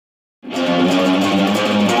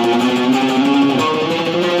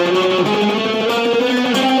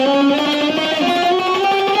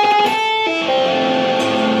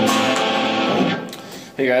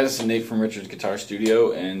Guitar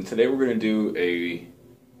Studio, and today we're going to do a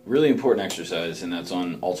really important exercise, and that's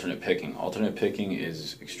on alternate picking. Alternate picking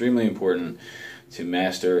is extremely important to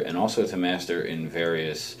master, and also to master in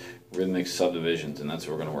various rhythmic subdivisions, and that's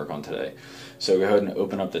what we're going to work on today. So go ahead and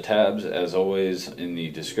open up the tabs, as always, in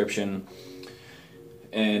the description,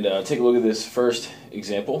 and take a look at this first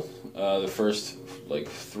example. The first like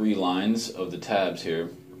 3 lines of the tabs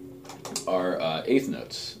here are eighth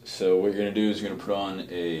notes. So what you're going to do is you're going to put on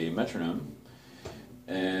a metronome,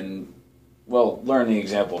 and well, learn the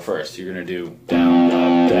example first. You're going to do down,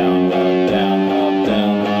 up, down, up, down, up,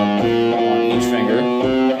 down, up on each finger.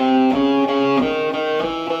 And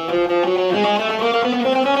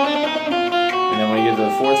then when you get to the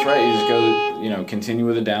 4th fret, you just go, continue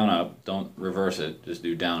with a down, up. Don't reverse it. Just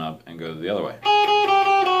do down, up, and go the other way. Down,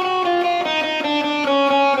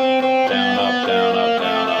 up, down, up,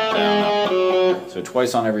 down, up, down, up. So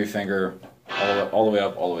twice on every finger, all the way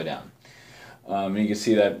up, all the way down. And you can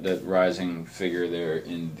see that rising figure there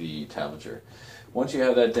in the tablature. Once you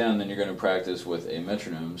have that down, then you're going to practice with a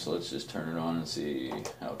metronome. So let's just turn it on and see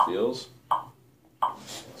how it feels.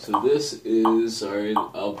 So this is, sorry,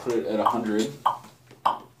 I'll put it at 100.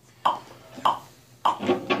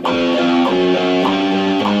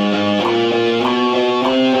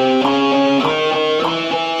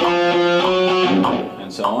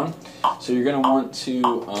 And so on. So you're going to want to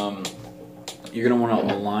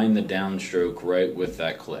align the downstroke right with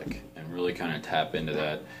that click and really kind of tap into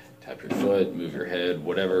that. Tap your foot, move your head,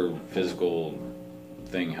 whatever physical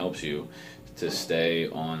thing helps you to stay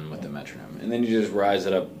on with the metronome. And then you just rise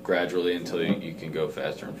it up gradually until you can go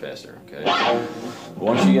faster and faster, okay?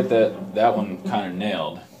 Once you get that one kind of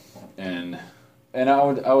nailed, and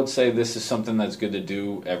I would say this is something that's good to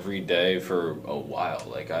do every day for a while.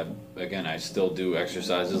 Like I still do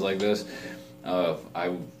exercises like this.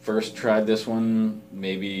 I first tried this one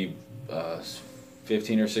maybe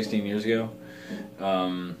 15 or 16 years ago.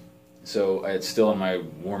 So it's still in my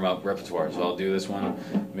warm-up repertoire. So I'll do this one.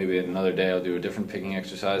 Maybe another day I'll do a different picking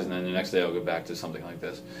exercise, and then the next day I'll go back to something like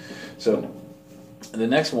this. So the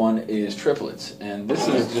next one is triplets, and this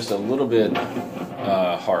is just a little bit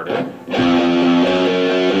harder.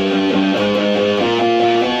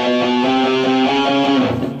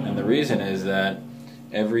 And the reason is that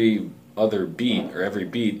every other beat, or every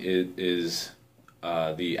beat is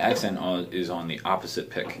the accent is on the opposite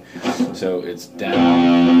pick. So it's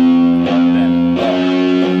down, then up,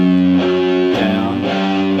 down, up,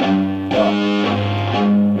 down, up,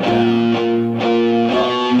 down,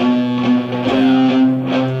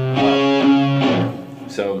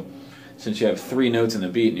 up. So since you have 3 notes in the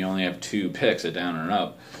beat and you only have 2 picks, a down and an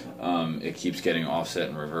up, it keeps getting offset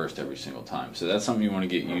and reversed every single time. So that's something you want to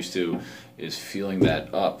get used to, is feeling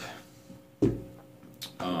that up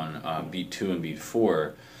on beat 2 and beat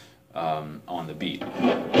 4 on the beat. Down,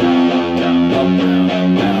 up, down, down,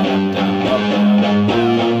 down, down, up, down,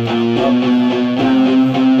 down,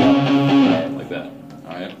 down, up, like that.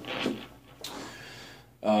 All right.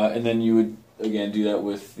 And then you would again do that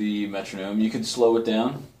with the metronome. You could slow it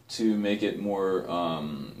down to make it more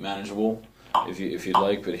manageable if you'd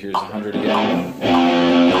like. But here's 100 again.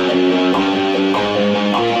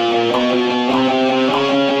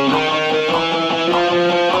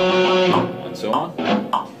 So on.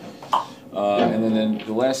 And then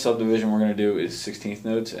the last subdivision we're going to do is 16th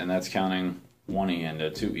notes, and that's counting 1 E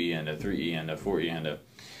enda, 2 E enda, 3 E enda, 4 E enda.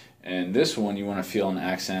 And this one you want to feel an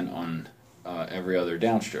accent on every other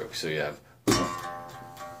downstroke. So you have 1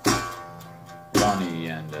 E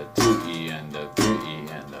enda, 2 E enda, 3 E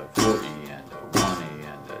enda, 4 E enda, 1 E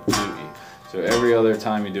enda, 2 E. So every other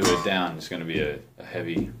time you do it down, it's going to be a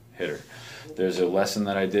heavy hitter. There's a lesson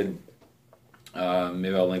that I did.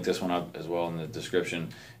 Maybe I'll link this one up as well in the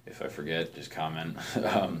description. If I forget, just comment.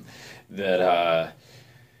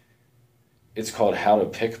 It's called "How to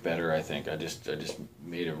Pick Better." I think I just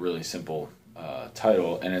made a really simple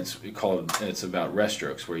title, and it's about rest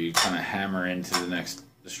strokes, where you kind of hammer into the next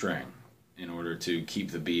string in order to keep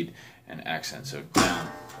the beat and accent. So down.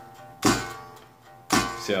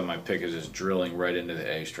 See how my pick is just drilling right into the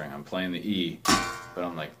A string. I'm playing the E, but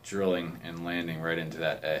I'm like drilling and landing right into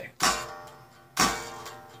that A.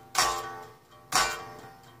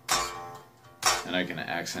 And I can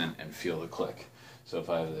accent and feel the click. So if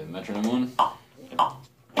I have the metronome one,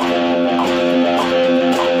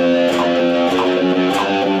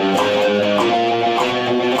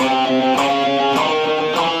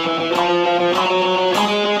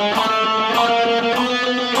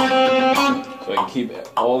 so I can keep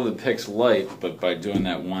all the picks light, but by doing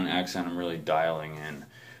that one accent, I'm really dialing in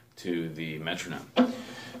to the metronome.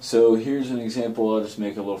 So here's an example. I'll just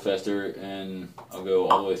make it a little faster, and I'll go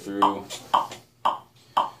all the way through.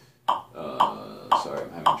 Sorry,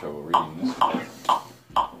 I'm having trouble reading this.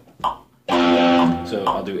 So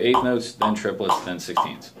I'll do eighth notes, then triplets, then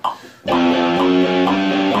sixteenths.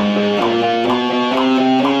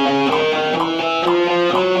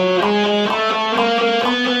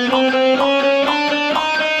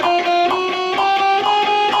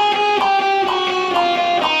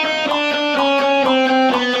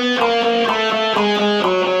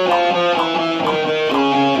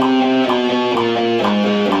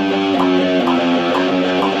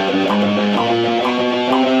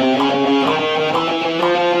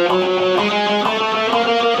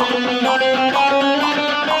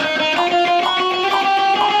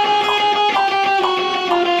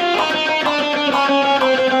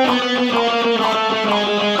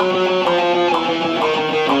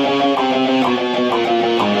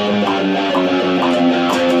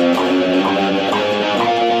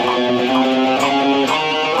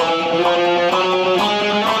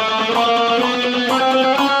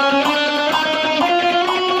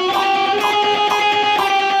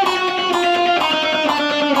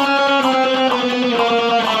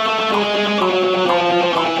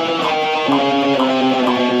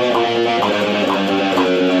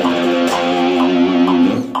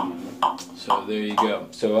 So there you go.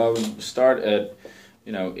 So I would start at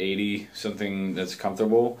 80, something that's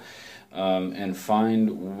comfortable, and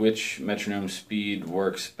find which metronome speed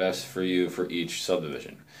works best for you for each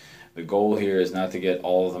subdivision. The goal here is not to get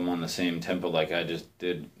all of them on the same tempo like I just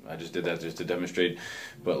did. I just did that just to demonstrate,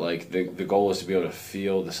 but like the goal is to be able to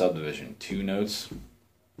feel the subdivision. 2 notes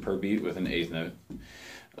per beat with an eighth note.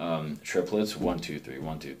 Triplets, 1 2 3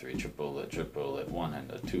 1 2 3, triplet, 1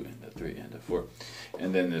 and a 2 and a 3 and a 4,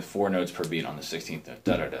 and then the 4 notes per beat on the 16th note.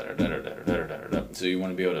 Da da da da da da da da da da. So you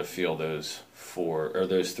want to be able to feel those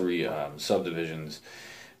 3 subdivisions,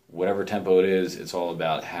 whatever tempo it is. It's all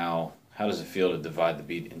about how does it feel to divide the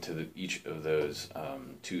beat into each of those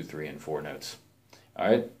 2, 3, and 4 notes. All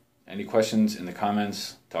right. Any questions in the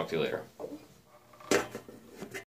comments? Talk to you later.